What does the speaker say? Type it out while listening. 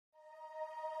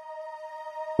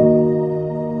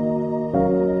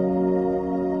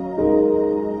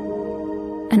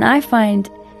And I find,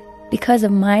 because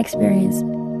of my experience,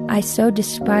 I so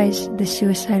despise the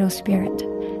suicidal spirit,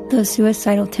 those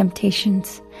suicidal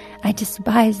temptations. I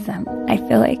despise them. I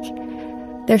feel like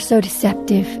they're so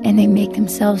deceptive, and they make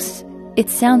themselves, it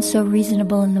sounds so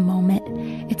reasonable in the moment.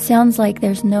 It sounds like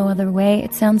there's no other way.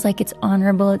 It sounds like it's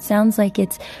honorable. It sounds like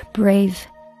it's brave.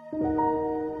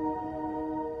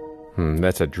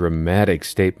 That's a dramatic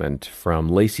statement from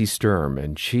Lacey Sturm,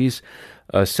 and she's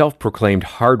a self-proclaimed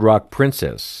hard rock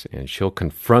princess, and she'll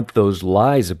confront those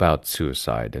lies about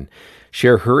suicide and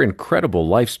share her incredible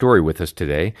life story with us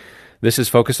today. This is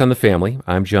Focus on the Family.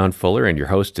 I'm John Fuller, and your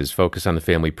host is Focus on the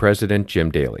Family President Jim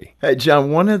Daly. Hey,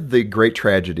 John, one of the great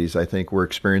tragedies I think we're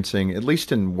experiencing, at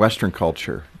least in Western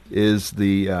culture, is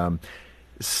the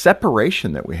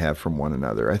separation that we have from one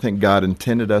another. I think God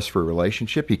intended us for a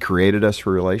relationship. He created us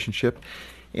for a relationship.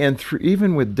 And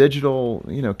even with digital,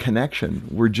 connection,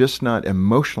 we're just not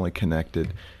emotionally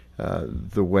connected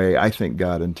the way I think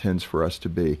God intends for us to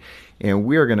be. And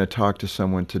we are going to talk to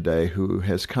someone today who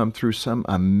has come through some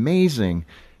amazing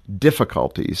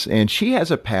difficulties. And she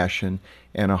has a passion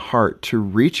and a heart to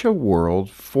reach a world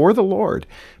for the Lord,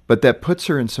 but that puts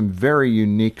her in some very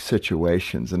unique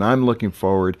situations. And I'm looking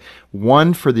forward,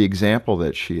 one, for the example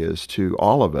that she is to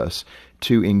all of us,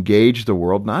 to engage the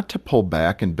world, not to pull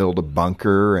back and build a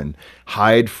bunker and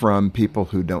hide from people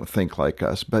who don't think like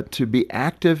us, but to be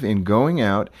active in going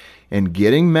out and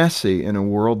getting messy in a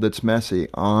world that's messy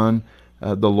on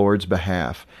the Lord's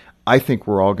behalf. I think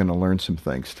we're all going to learn some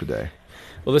things today.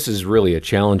 Well, this is really a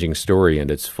challenging story, and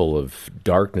it's full of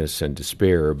darkness and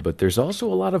despair, but there's also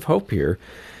a lot of hope here.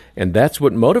 And that's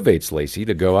what motivates Lacey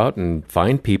to go out and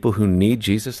find people who need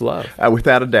Jesus' love.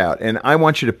 Without a doubt. And I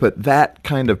want you to put that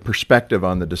kind of perspective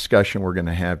on the discussion we're going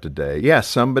to have today. Yes,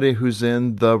 somebody who's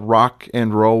in the rock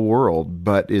and roll world,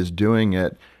 but is doing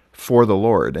it for the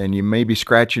Lord. And you may be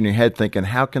scratching your head thinking,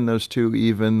 how can those two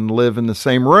even live in the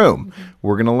same room? Mm-hmm.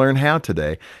 We're going to learn how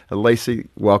today. Lacey,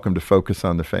 welcome to Focus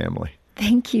on the Family.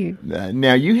 Thank you.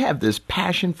 Now, you have this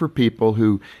passion for people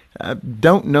who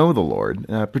don't know the Lord,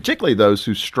 particularly those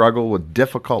who struggle with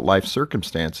difficult life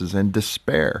circumstances and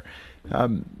despair.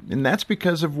 And that's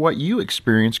because of what you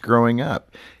experienced growing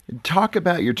up. Talk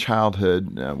about your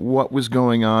childhood, what was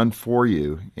going on for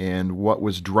you, and what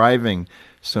was driving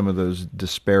some of those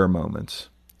despair moments.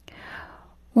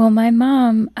 Well, my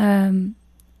mom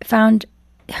found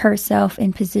herself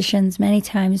in positions many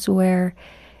times where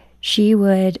she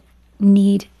would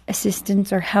need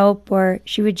assistance or help, or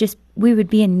we would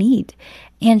be in need.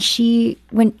 And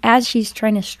as she's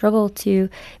trying to struggle to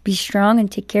be strong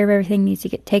and take care of everything needs to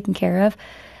get taken care of,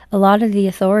 a lot of the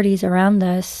authorities around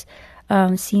us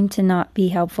seem to not be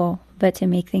helpful, but to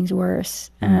make things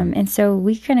worse. And so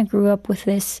we kind of grew up with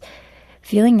this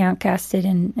feeling outcasted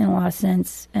in a lot of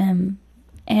sense.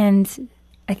 And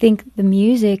I think the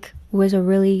music was a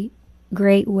really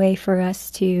great way for us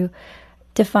to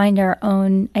find our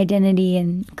own identity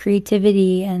and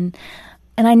creativity. And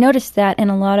I noticed that in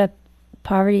a lot of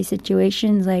poverty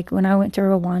situations, like when I went to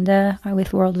Rwanda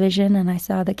with World Vision and I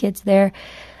saw the kids there,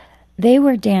 they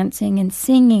were dancing and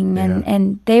singing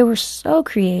and they were so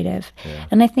creative. Yeah.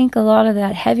 And I think a lot of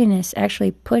that heaviness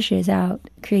actually pushes out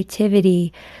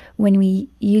creativity when we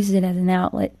use it as an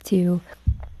outlet to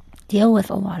deal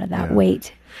with a lot of that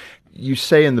weight. You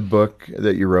say in the book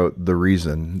that you wrote, The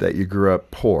Reason, that you grew up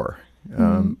poor.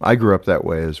 I grew up that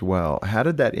way as well. How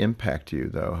did that impact you,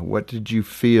 though? What did you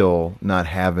feel not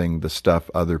having the stuff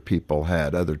other people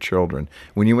had, other children?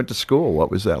 When you went to school,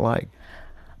 what was that like?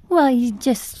 Well, you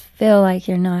just feel like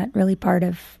you're not really part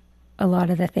of a lot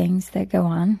of the things that go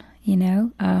on,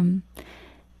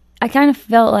 I kind of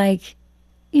felt like,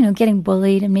 getting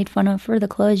bullied and made fun of for the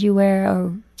clothes you wear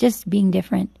or just being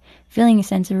different, feeling a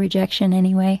sense of rejection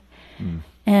anyway.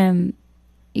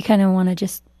 You kind of want to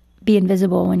just be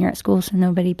invisible when you're at school so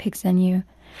nobody picks on you.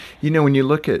 When you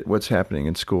look at what's happening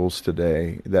in schools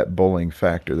today, that bullying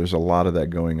factor, there's a lot of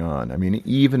that going on. I mean,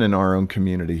 even in our own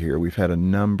community here, we've had a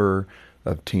number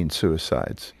of teen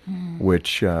suicides,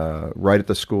 which right at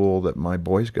the school that my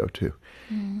boys go to.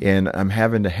 And I'm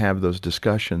having to have those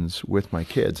discussions with my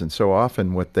kids. And so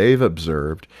often what they've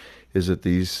observed is that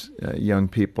these young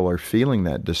people are feeling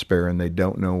that despair and they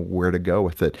don't know where to go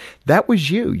with it. That was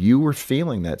you. You were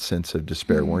feeling that sense of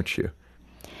despair, weren't you?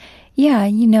 Yeah,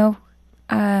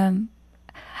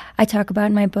 I talk about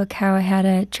in my book how I had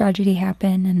a tragedy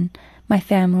happen and my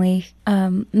family,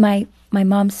 my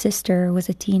mom's sister was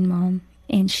a teen mom,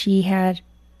 and it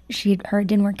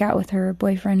didn't work out with her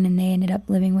boyfriend, and they ended up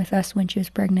living with us when she was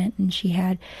pregnant, and she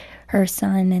had her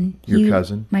son, and your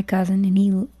cousin? My cousin, and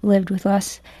he lived with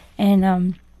us.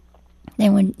 And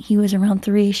And when he was around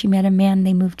 3, she met a man.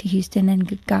 They moved to Houston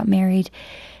and got married.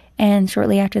 And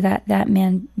shortly after that, that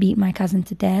man beat my cousin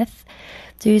to death.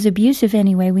 So he was abusive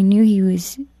anyway. We knew he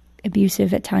was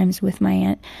abusive at times with my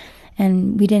aunt,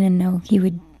 and we didn't know he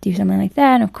would do something like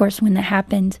that. And of course, when that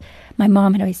happened, my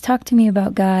mom had always talked to me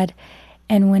about God.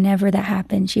 And whenever that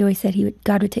happened, she always said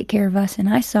God would take care of us. And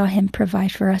I saw him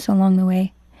provide for us along the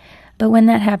way. But when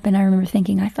that happened, I remember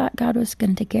thinking, I thought God was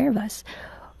going to take care of us.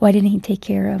 Why didn't he take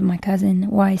care of my cousin?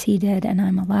 Why is he dead and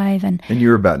I'm alive? And you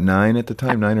were about 9 at the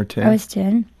time, 9 or 10? I was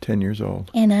 10. 10 years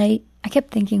old. And I kept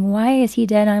thinking, why is he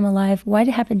dead? I'm alive. Why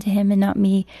did it happen to him and not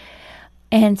me?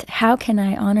 And how can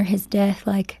I honor his death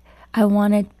like I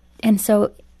wanted? And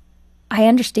so I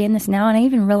understand this now, and I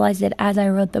even realized it as I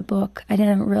wrote the book. I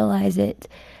didn't realize it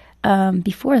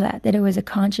before that it was a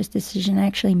conscious decision I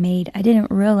actually made. I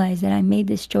didn't realize that I made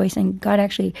this choice, and God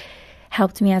actually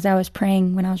helped me as I was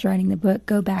praying when I was writing the book,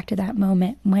 go back to that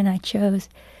moment when I chose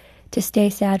to stay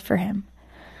sad for him.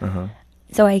 Uh-huh.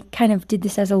 So I kind of did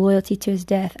this as a loyalty to his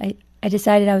death. I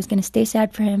decided I was going to stay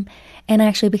sad for him, and I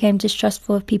actually became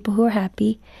distrustful of people who are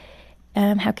happy.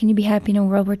 How can you be happy in a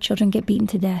world where children get beaten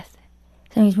to death?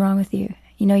 Something's wrong with you.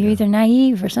 You're either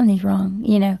naive or something's wrong,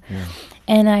 Yeah.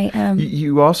 And I...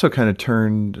 you also kind of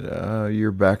turned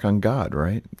your back on God,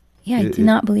 right? Yeah, I did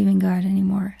not believe in God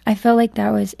anymore. I felt like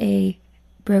that was a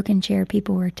broken chair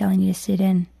people were telling you to sit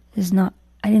in.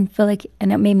 I didn't feel like...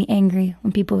 And that made me angry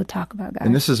when people would talk about God.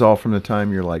 And this is all from the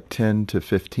time you're like 10 to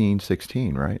 15,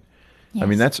 16, right? Yes. I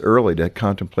mean, that's early to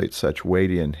contemplate such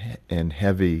weighty and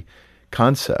heavy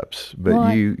concepts.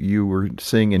 But you were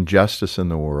seeing injustice in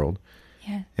the world.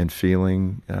 Yeah. And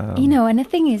feeling... and the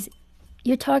thing is,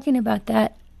 you're talking about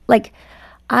that, like,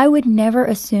 I would never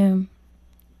assume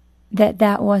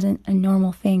that wasn't a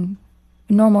normal thing,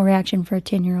 a normal reaction for a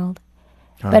 10-year-old.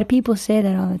 Huh. But people say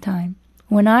that all the time.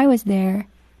 When I was there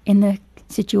in the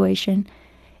situation,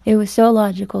 it was so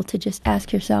logical to just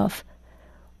ask yourself,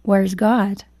 where's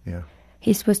God? Yeah.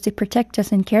 He's supposed to protect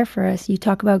us and care for us. You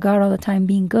talk about God all the time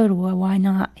being good. Well, why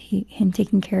not him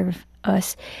taking care of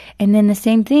us? And then the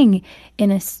same thing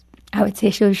I would say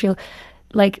social,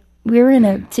 like we were in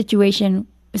a situation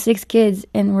with 6 kids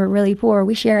and we're really poor.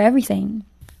 We share everything.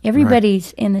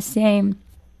 Everybody's right. In the same,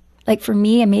 like for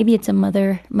me, and maybe it's a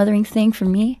mothering thing for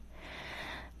me,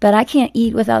 but I can't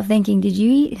eat without thinking, did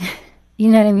you eat? You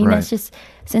know what I mean? Right. That's just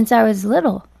since I was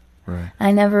little. Right.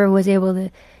 I never was able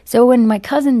to. So when my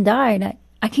cousin died,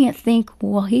 I can't think,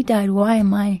 well, he died. Why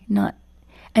am I not?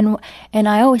 And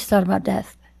I always thought about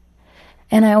death.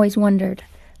 And I always wondered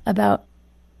about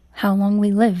how long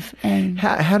we live. And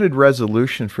how did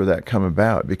resolution for that come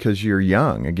about? Because you're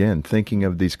young, again, thinking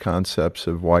of these concepts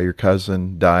of why your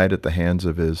cousin died at the hands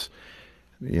of his,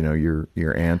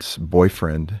 your aunt's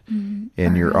boyfriend, mm-hmm.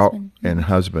 and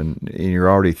husband, and you're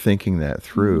already thinking that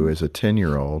through mm-hmm. as a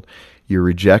 10-year-old. You're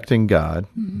rejecting God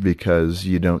mm-hmm. because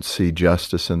you don't see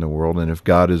justice in the world, and if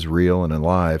God is real and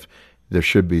alive, there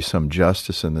should be some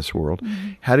justice in this world.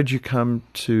 Mm-hmm. How did you come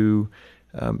to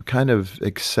kind of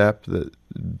accept that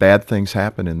bad things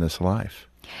happen in this life?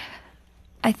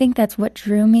 I think that's what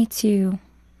drew me to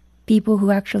people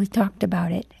who actually talked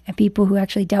about it and people who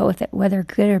actually dealt with it, whether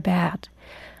good or bad.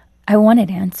 I wanted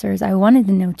answers. I wanted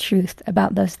to know truth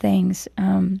about those things.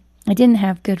 I didn't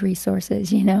have good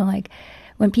resources, like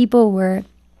when people were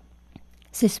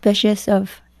suspicious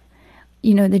of,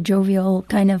 the jovial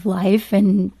kind of life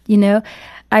and,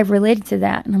 I related to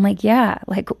that. And I'm like, yeah,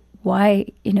 like why,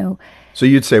 So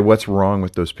you'd say, what's wrong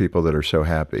with those people that are so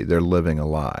happy? They're living a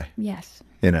lie. Yes.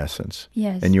 In essence.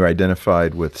 Yes. And you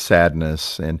identified with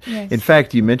sadness. And yes. In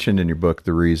fact, you mentioned in your book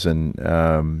the reason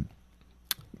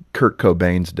Kurt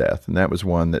Cobain's death, and that was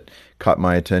one that caught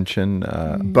my attention.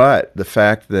 Mm-hmm. But the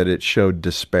fact that it showed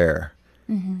despair.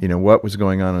 Mm-hmm. What was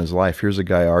going on in his life. Here's a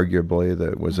guy arguably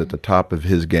that was mm-hmm. at the top of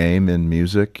his game in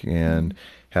music and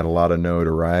had a lot of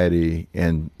notoriety,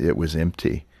 and it was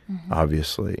empty. Mm-hmm.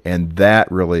 Obviously. And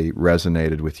that really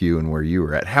resonated with you and where you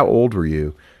were at. How old were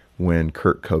you when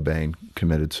Kurt Cobain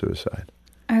committed suicide?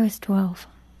 I was 12.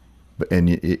 And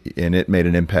it made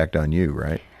an impact on you,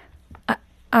 right?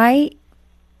 I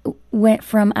went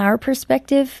from our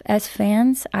perspective as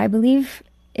fans, I believe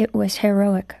it was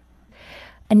heroic.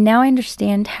 And now I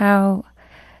understand how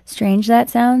strange that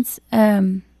sounds,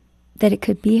 that it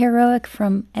could be heroic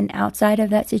from an outside of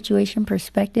that situation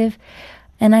perspective.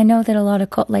 And I know that a lot of,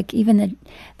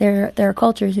 there are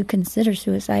cultures who consider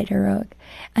suicide heroic.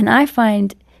 And I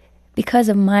find, because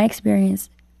of my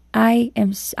experience, I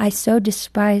so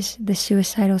despise the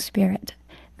suicidal spirit,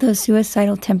 those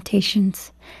suicidal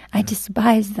temptations. I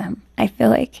despise them. I feel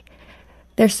like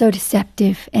they're so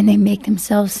deceptive and they make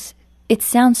themselves it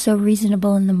sounds so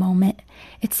reasonable in the moment.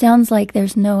 It sounds like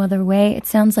there's no other way. It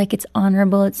sounds like it's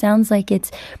honorable. It sounds like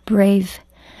it's brave.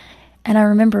 And I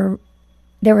remember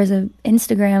there was an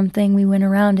Instagram thing we went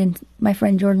around, and my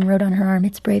friend Jordan wrote on her arm,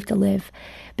 "It's brave to live."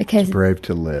 Because It's brave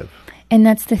to live. And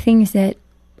that's the things that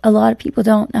a lot of people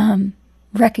don't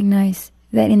recognize,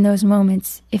 that in those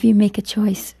moments, if you make a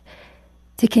choice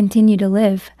to continue to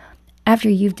live after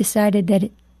you've decided that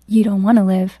you don't want to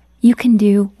live, you can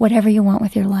do whatever you want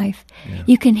with your life. Yeah.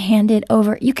 You can hand it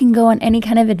over. You can go on any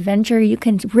kind of adventure. You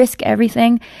can risk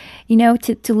everything. You know,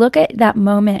 to look at that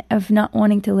moment of not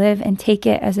wanting to live and take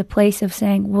it as a place of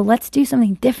saying, well, let's do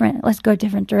something different. Let's go a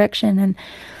different direction.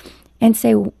 And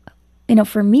say, you know,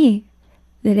 for me,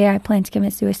 the day I planned to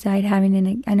commit suicide, I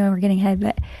know we're getting ahead,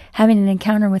 but having an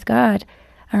encounter with God,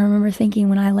 I remember thinking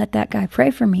when I let that guy pray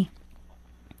for me,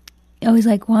 I was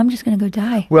like, well, I'm just going to go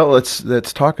die. Well, let's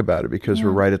talk about it, because we're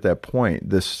right at that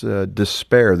point. This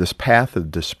despair, this path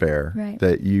of despair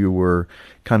that you were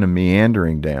kind of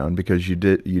meandering down because you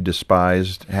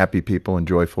despised happy people and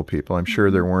joyful people. I'm sure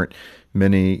there weren't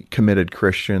many committed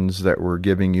Christians that were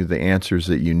giving you the answers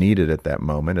that you needed at that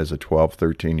moment as a 12,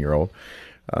 13-year-old.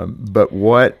 But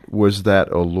what was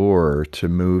that allure to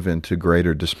move into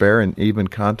greater despair and even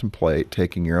contemplate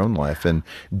taking your own life and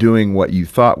doing what you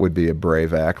thought would be a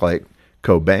brave act, like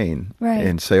Cobain,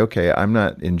 and say, okay, I'm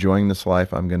not enjoying this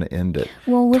life, I'm going to end it.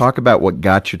 Well, talk about what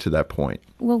got you to that point.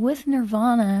 Well, with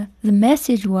Nirvana, the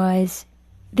message was,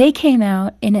 they came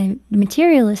out in a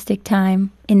materialistic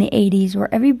time in the 80s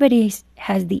where everybody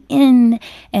has the in,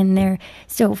 and they're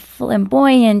so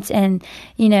flamboyant, and,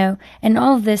 you know, and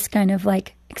all of this kind of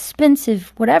like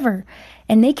expensive whatever.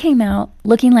 And they came out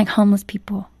looking like homeless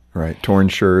people. Right. Torn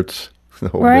shirts. The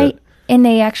whole bit. And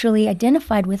they actually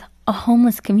identified with a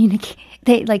homeless community.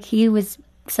 He was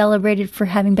celebrated for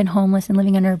having been homeless and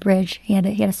living under a bridge. He had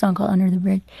a song called Under the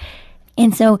Bridge.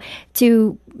 And so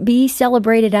to be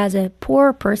celebrated as a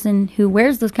poor person who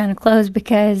wears those kind of clothes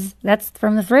because that's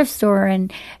from the thrift store,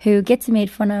 and who gets made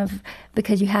fun of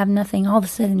because you have nothing, all of a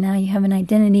sudden now you have an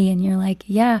identity, and you're like,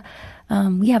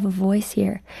 we have a voice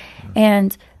here.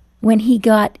 And when he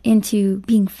got into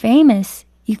being famous,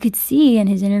 you could see in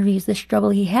his interviews the struggle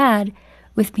he had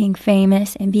with being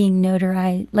famous and being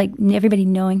notarized, like everybody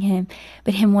knowing him,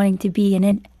 but him wanting to be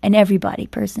an everybody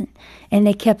person. And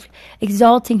they kept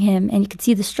exalting him, and you could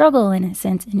see the struggle in a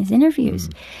sense in his interviews.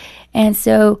 And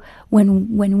so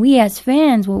when we as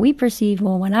fans, what I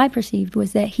perceived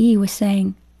was that he was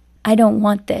saying, I don't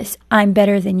want this. I'm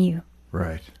better than you.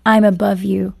 Right. I'm above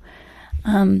you.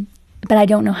 But I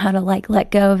don't know how to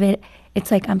let go of it. It's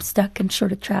like I'm stuck and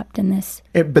sort of trapped in this.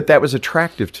 But that was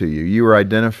attractive to you. You were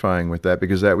identifying with that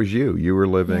because that was you. You were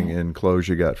living in clothes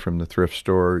you got from the thrift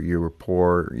store. You were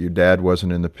poor. Your dad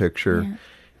wasn't in the picture. Yeah.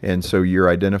 And so you're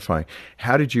identifying.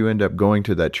 How did you end up going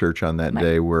to that church on that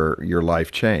day where your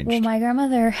life changed? Well, my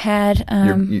grandmother had...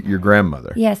 your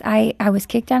grandmother. Yes, I was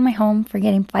kicked out of my home for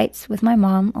getting fights with my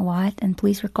mom a lot, and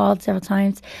police were called several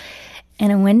times.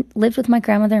 And I lived with my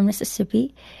grandmother in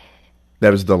Mississippi.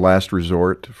 That was the last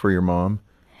resort for your mom?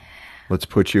 Let's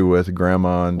put you with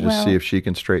Grandma and just see if she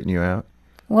can straighten you out?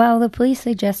 Well, the police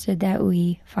suggested that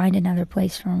we find another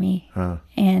place for me. Huh.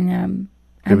 And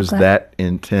it was that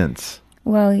intense.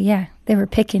 Well, yeah. They were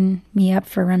picking me up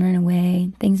for running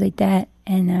away, things like that.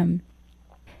 And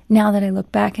now that I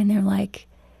look back, and they're like,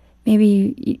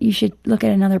 maybe you should look at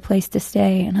another place to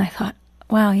stay. And I thought,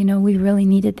 wow, we really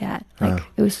needed that.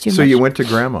 It was too much. So you went to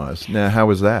Grandma's. Now, how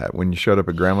was that? When you showed up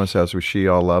at Grandma's house, was she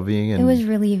all loving? It was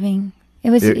relieving. It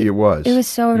was. It was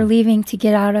so relieving to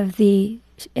get out of the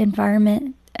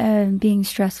environment, being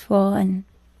stressful, and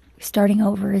starting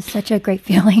over is such a great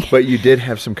feeling. But you did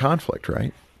have some conflict,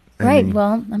 right? Right.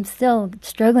 Well, I'm still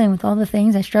struggling with all the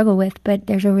things I struggle with, but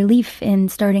there's a relief in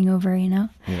starting over,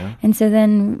 Yeah. And so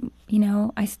then,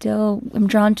 I still am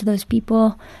drawn to those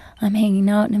people. I'm hanging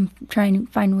out, and I'm trying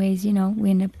to find ways, we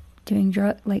end up doing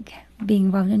being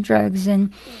involved in drugs,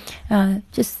 and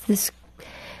just this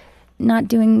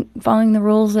following the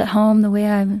rules at home the way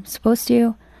I'm supposed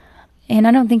to. And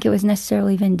I don't think it was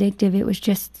necessarily vindictive. It was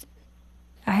just,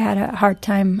 I had a hard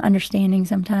time understanding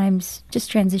sometimes.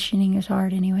 Just transitioning is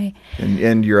hard anyway.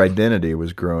 And your identity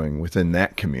was growing within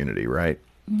that community, right?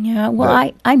 Yeah,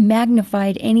 well, I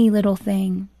magnified any little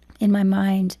thing in my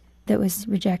mind that was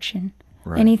rejection.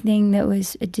 Right. Anything that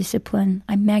was a discipline,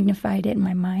 I magnified it in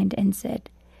my mind and said,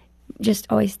 just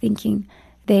always thinking,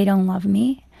 they don't love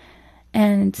me,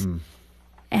 and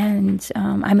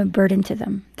I'm a burden to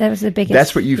them. That was the biggest.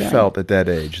 That's what you feeling. felt at that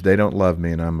age. They don't love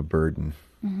me, and I'm a burden.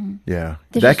 Mm-hmm. Yeah,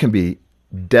 that can be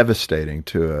devastating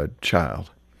to a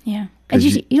child. Yeah, and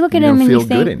you look at them and you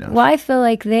think, well, I feel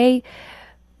like they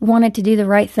wanted to do the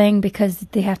right thing because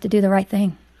they have to do the right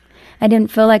thing. I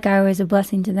didn't feel like I was a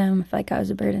blessing to them. I felt like I was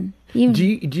a burden. Do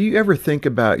you ever think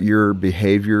about your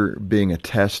behavior being a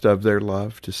test of their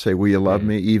love? To say, will you love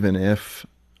me even if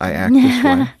I act this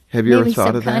way? Have you ever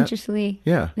thought of that? Subconsciously,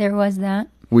 there was that.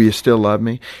 Will you still love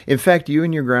me? In fact, you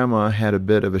and your grandma had a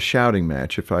bit of a shouting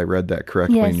match, if I read that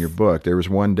correctly in your book. There was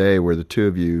one day where the two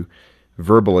of you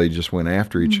verbally just went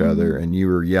after each other, and you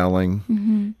were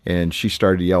yelling, and she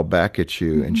started to yell back at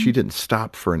you, and she didn't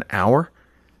stop for an hour?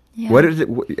 Yeah. What is it?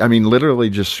 I mean, literally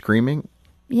just screaming?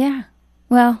 Yeah.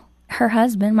 Well, her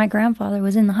husband, my grandfather,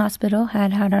 was in the hospital,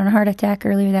 had a heart attack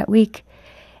earlier that week,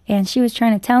 and she was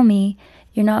trying to tell me,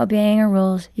 you're not obeying our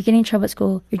rules, you're getting in trouble at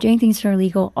school, you're doing things that are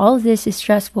illegal, all of this is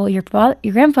stressful, your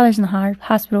grandfather's in the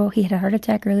hospital, he had a heart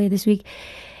attack earlier this week,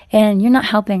 and you're not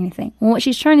helping anything. And what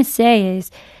she's trying to say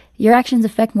is, your actions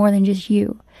affect more than just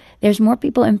you. There's more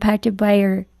people impacted by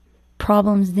your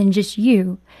problems than just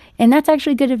you. And that's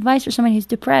actually good advice for somebody who's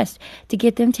depressed, to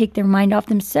get them take their mind off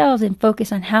themselves and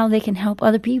focus on how they can help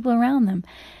other people around them.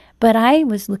 But I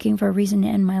was looking for a reason to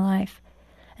end my life.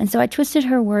 And so I twisted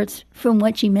her words from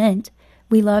what she meant,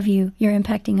 we love you, you're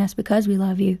impacting us because we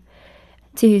love you,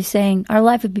 to saying our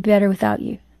life would be better without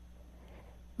you.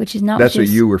 Which is not That's what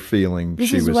you were feeling she was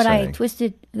saying. This is what I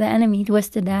twisted, the enemy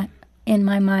twisted that in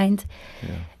my mind,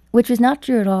 which was not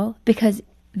true at all, because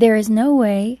there is no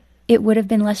way it would have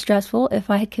been less stressful if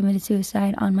I had committed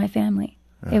suicide on my family.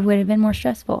 It would have been more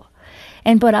stressful.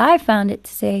 But I found it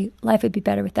to say, life would be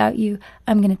better without you.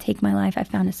 I'm going to take my life. I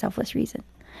found a selfless reason.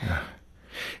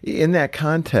 In that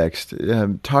context,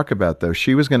 talk about, though,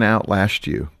 she was going to outlast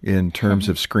you in terms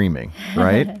of screaming,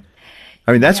 right?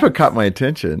 I mean, that's what caught my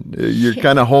attention. You're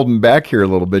kind of holding back here a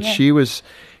little bit. She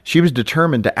was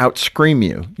determined to out-scream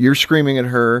you. You're screaming at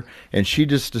her, and she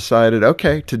just decided,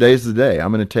 okay, today's the day.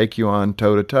 I'm going to take you on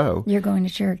toe-to-toe. You're going to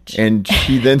church. And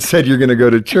she then said you're going to go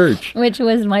to church. Which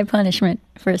was my punishment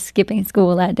for skipping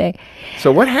school that day.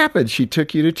 So what happened? She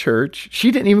took you to church.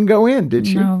 She didn't even go in, did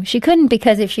she? No, she couldn't,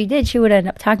 because if she did, she would have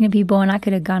ended up talking to people, and I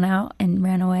could have gone out and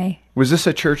ran away. Was this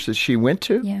a church that she went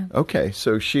to? Yeah. Okay,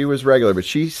 so she was regular, but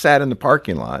she sat in the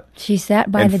parking lot. She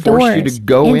sat by the doors. And forced you to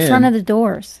go in. Front of the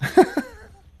doors.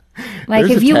 Like,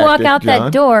 There's if you walk tactic, out John.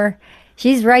 that door,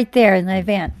 she's right there in the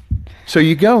van. So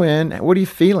you go in. What are you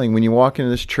feeling when you walk into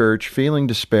this church? Feeling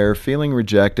despair, feeling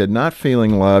rejected, not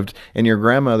feeling loved, and your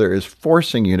grandmother is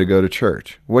forcing you to go to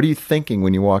church. What are you thinking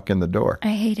when you walk in the door?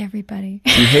 I hate everybody.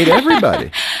 You hate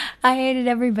everybody. I hated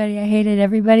everybody. I hated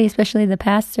everybody, especially the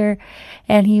pastor.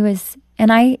 And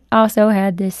I also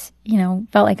had this,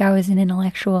 felt like I was an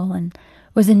intellectual and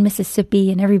was in Mississippi,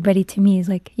 and everybody to me is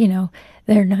like,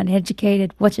 they're not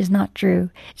educated, which is not true.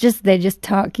 They just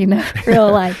talk,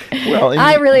 real life. Well,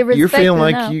 I really respect you're feeling them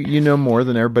like now. you know more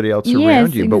than everybody else Yes,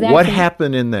 around you. But what exactly.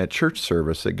 happened in that church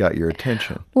service that got your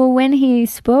attention? Well, when he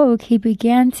spoke, he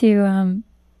began to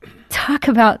talk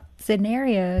about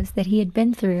scenarios that he had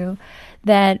been through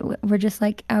that were just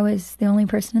like I was the only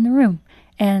person in the room.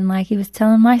 And like he was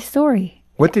telling my story.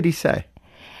 What did he say?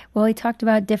 Well, he talked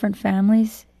about different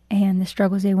families and the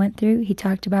struggles they went through. He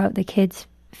talked about the kids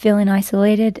feeling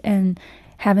isolated and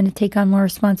having to take on more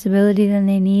responsibility than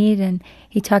they need. And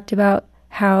he talked about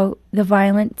how the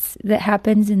violence that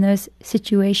happens in those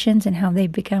situations and how they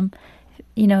become,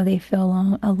 they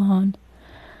feel alone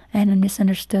and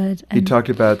misunderstood. And he talked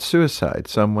about suicide.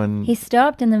 He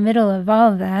stopped in the middle of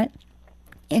all of that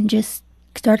and just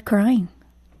started crying.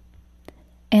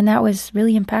 And that was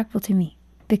really impactful to me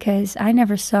because I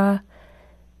never saw,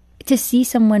 to see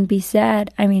someone be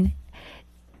sad,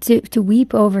 to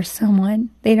weep over someone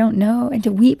they don't know, and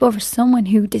to weep over someone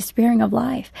who despairing of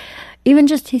life. Even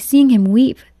just seeing him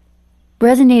weep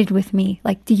resonated with me.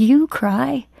 Like, do you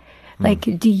cry?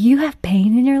 Like, do you have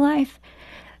pain in your life?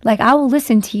 Like, I will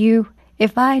listen to you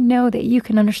if I know that you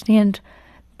can understand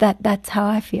that that's how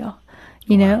I feel,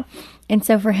 you know? And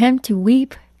so for him to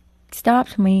weep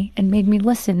stopped me and made me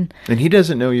listen. And he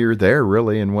doesn't know you're there,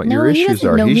 really, and what your issues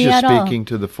are. He's just speaking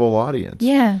to the full audience.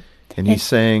 Yeah. And he's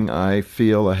saying, I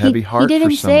feel a heavy heart for somebody. He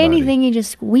didn't say anything. He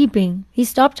just weeping. He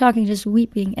stopped talking, just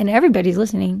weeping. And everybody's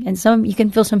listening. And you can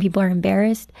feel some people are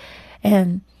embarrassed.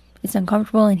 And it's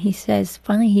uncomfortable. And he says,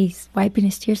 finally, he's wiping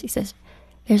his tears. He says,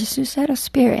 there's a suicidal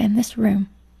spirit in this room.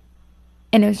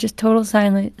 And it was just total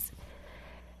silence.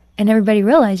 And everybody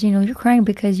realized, you're crying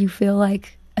because you feel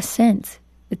like a sense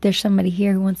that there's somebody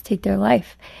here who wants to take their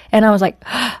life. And I was like,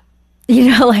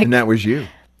 And that was you.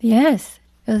 Yes,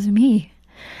 it was me.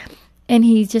 And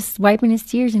he's just wiping his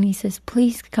tears and he says,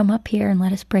 please come up here and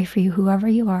let us pray for you, whoever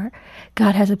you are.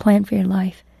 God has a plan for your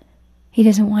life. He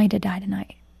doesn't want you to die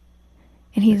tonight.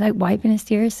 And he's like wiping his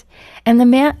tears. And the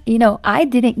man, I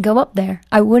didn't go up there.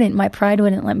 I wouldn't. My pride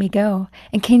wouldn't let me go.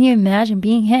 And can you imagine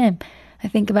being him? I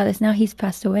think about this now. He's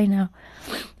passed away now.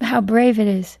 How brave it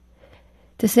is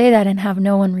to say that and have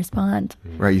no one respond.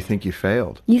 Right, you think you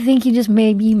failed. You think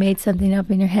you made something up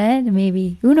in your head,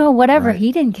 maybe, whatever. Right.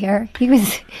 He didn't care. He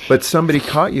was. But somebody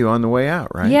caught you on the way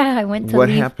out, right? Yeah, I went to What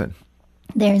leave. happened?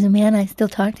 There's a man, I still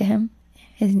talk to him.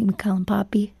 We call him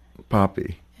Poppy.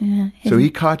 Poppy. Yeah. So he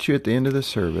caught you at the end of the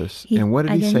service, and what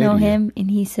did he say to you? I didn't know him, and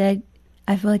he said,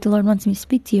 I feel like the Lord wants me to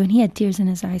speak to you, and he had tears in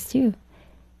his eyes too.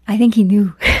 I think he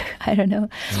knew. I don't know.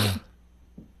 Yeah.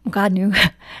 God knew.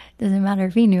 Doesn't matter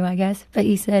if he knew, I guess. But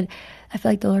he said, I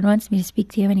feel like the Lord wants me to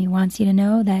speak to you, and he wants you to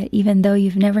know that even though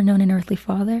you've never known an earthly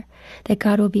father, that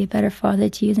God will be a better father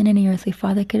to you than any earthly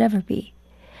father could ever be.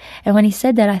 And when he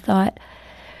said that, I thought,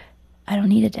 I don't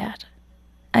need a dad.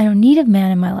 I don't need a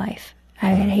man in my life. I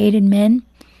had hated men.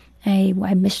 I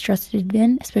mistrusted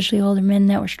men, especially older men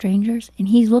that were strangers. And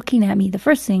he's looking at me. The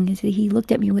first thing is that he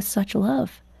looked at me with such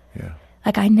love. Yeah.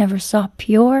 Like I never saw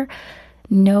pure,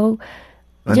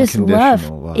 just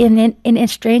love in a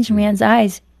strange man's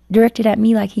eyes, directed at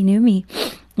me like he knew me.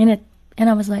 And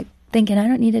I was like thinking, I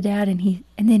don't need a dad. And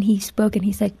then he spoke and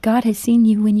he said, God has seen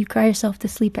you when you cry yourself to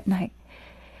sleep at night.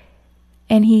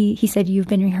 And he said, you've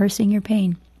been rehearsing your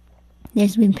pain.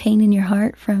 There's been pain in your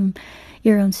heart from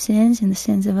your own sins and the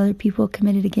sins of other people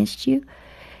committed against you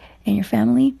and your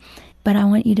family. But I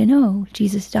want you to know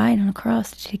Jesus died on a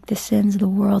cross to take the sins of the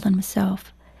world on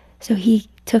himself. So he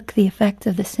took the effect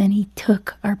of the sin. He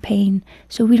took our pain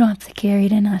so we don't have to carry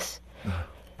it in us.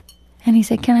 And he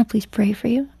said, can I please pray for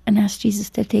you? And ask Jesus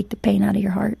to take the pain out of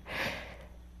your heart.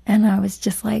 And I was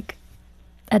just like,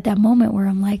 at that moment where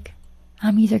I'm like,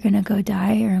 I'm either going to go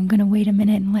die or I'm going to wait a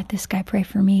minute and let this guy pray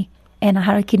for me. And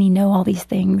how can he know all these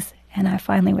things? And I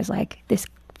finally was like, this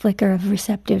flicker of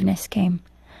receptiveness came.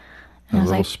 And a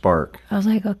little spark. I was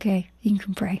like, okay, you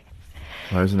can pray.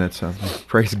 Well, isn't that something?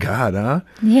 Praise God, huh?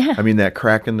 Yeah. I mean, that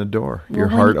crack in the door, your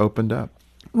heart opened up.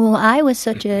 Well, I was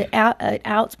such an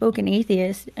outspoken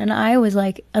atheist, and I was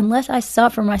like, unless I saw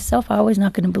it for myself, I was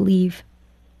not going to believe.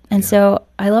 And so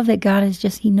I love that God is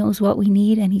he knows what we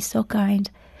need, and he's so kind.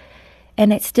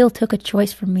 And it still took a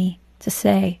choice for me to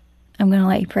say, I'm going to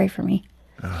let you pray for me.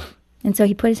 And so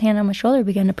he put his hand on my shoulder,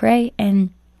 began to pray,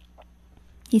 and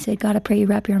he said, God, I pray you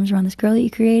wrap your arms around this girl that you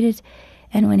created.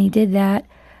 And when he did that,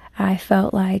 I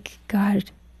felt like God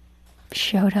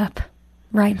showed up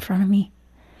right in front of me.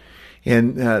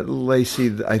 And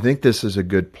Lacey, I think this is a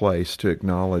good place to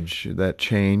acknowledge that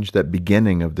change, that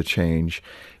beginning of the change.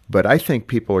 But I think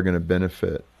people are going to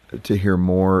benefit to hear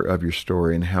more of your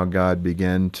story and how God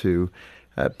began to,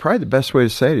 probably the best way to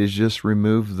say it is just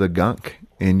remove the gunk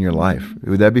in your life.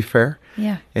 Would that be fair?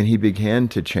 Yeah. And he began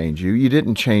to change you. You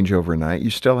didn't change overnight. You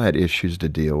still had issues to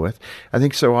deal with. I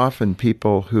think so often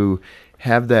people who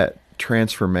have that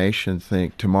transformation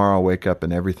think, tomorrow I'll wake up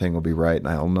and everything will be right and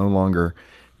I'll no longer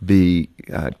be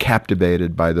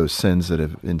captivated by those sins that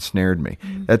have ensnared me.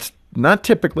 That's not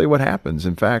typically what happens.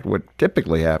 In fact, what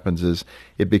typically happens is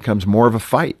it becomes more of a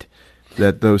fight,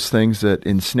 that those things that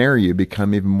ensnare you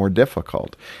become even more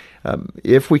difficult.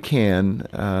 If we can,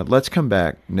 let's come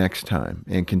back next time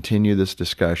and continue this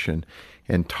discussion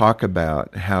and talk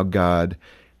about how God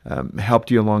helped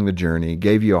you along the journey,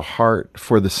 gave you a heart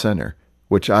for the sinner,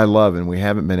 which I love, and we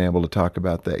haven't been able to talk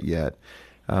about that yet.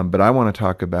 But I want to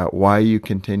talk about why you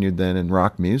continued then in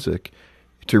rock music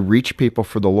to reach people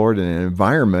for the Lord in an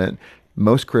environment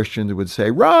most Christians would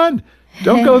say, run,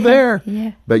 don't go there.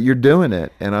 Yeah. But you're doing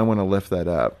it, and I want to lift that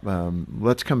up.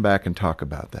 Let's come back and talk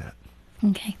about that.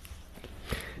 Okay.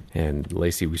 And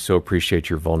Lacey, we so appreciate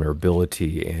your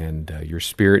vulnerability and your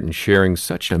spirit in sharing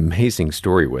such an amazing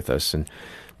story with us. And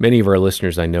many of our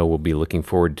listeners, I know, will be looking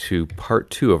forward to part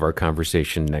 2 of our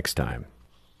conversation next time.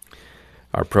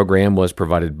 Our program was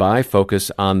provided by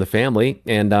Focus on the Family.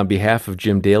 And on behalf of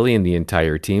Jim Daly and the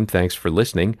entire team, thanks for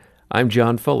listening. I'm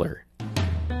John Fuller.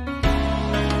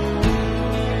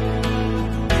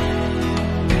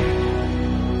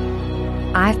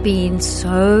 I've been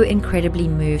so incredibly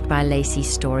moved by Lacey's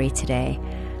story today.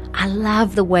 I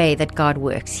love the way that God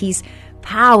works. He's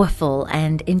powerful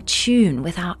and in tune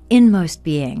with our inmost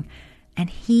being, and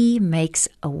He makes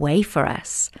a way for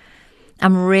us.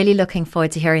 I'm really looking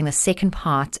forward to hearing the second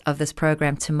part of this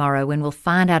program tomorrow, when we'll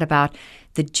find out about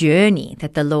the journey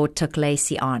that the Lord took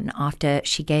Lacey on after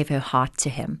she gave her heart to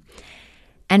Him.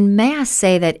 And may I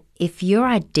say that if you're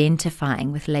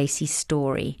identifying with Lacey's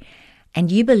story and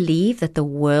you believe that the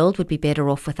world would be better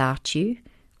off without you,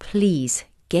 please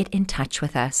get in touch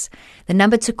with us. The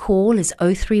number to call is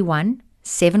 031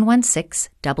 716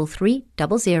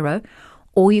 3300,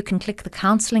 or you can click the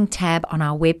counseling tab on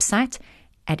our website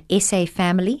at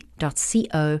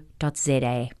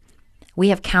safamily.co.za. We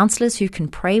have counselors who can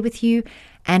pray with you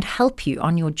and help you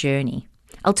on your journey.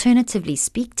 Alternatively,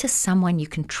 speak to someone you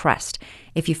can trust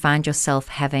if you find yourself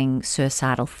having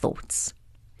suicidal thoughts.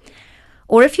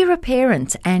 Or if you're a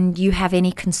parent and you have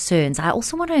any concerns, I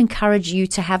also want to encourage you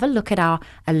to have a look at our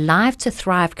Alive to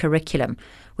Thrive curriculum,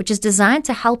 which is designed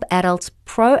to help adults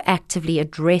proactively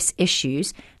address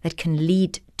issues that can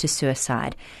lead to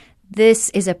suicide. This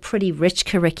is a pretty rich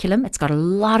curriculum. It's got a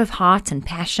lot of heart and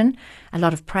passion, a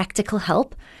lot of practical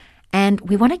help, and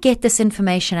we want to get this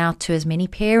information out to as many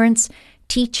parents,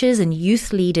 teachers, and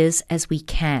youth leaders as we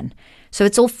can. So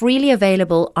it's all freely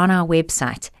available on our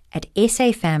website at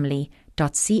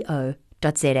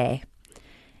safamily.co.za.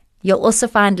 You'll also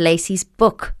find Lacey's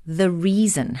book, The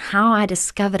Reason, How I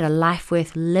Discovered a Life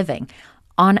Worth Living,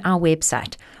 on our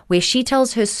website, where she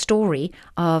tells her story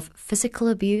of physical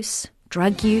abuse,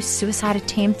 drug use, suicide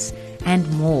attempts, and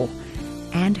more,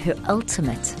 and her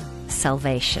ultimate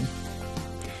salvation.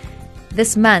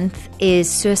 This month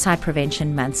is Suicide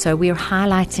Prevention Month, so we're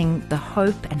highlighting the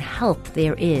hope and help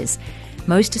there is,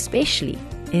 most especially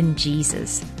in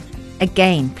Jesus.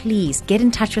 Again, please get in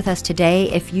touch with us today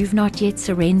if you've not yet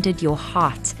surrendered your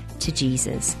heart to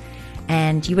Jesus.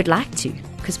 And you would like to,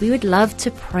 because we would love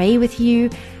to pray with you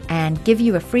and give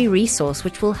you a free resource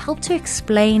which will help to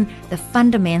explain the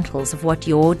fundamentals of what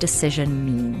your decision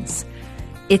means.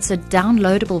 It's a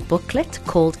downloadable booklet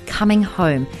called Coming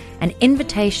Home, an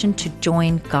invitation to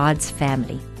join God's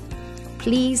family.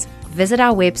 Please visit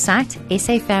our website,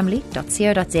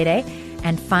 safamily.co.za,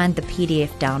 and find the PDF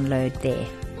download there.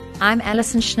 I'm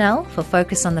Alison Schnell for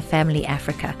Focus on the Family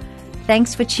Africa.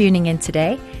 Thanks for tuning in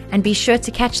today, and be sure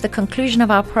to catch the conclusion of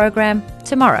our program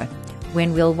tomorrow,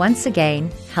 when we'll once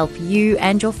again help you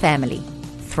and your family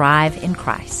thrive in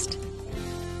Christ.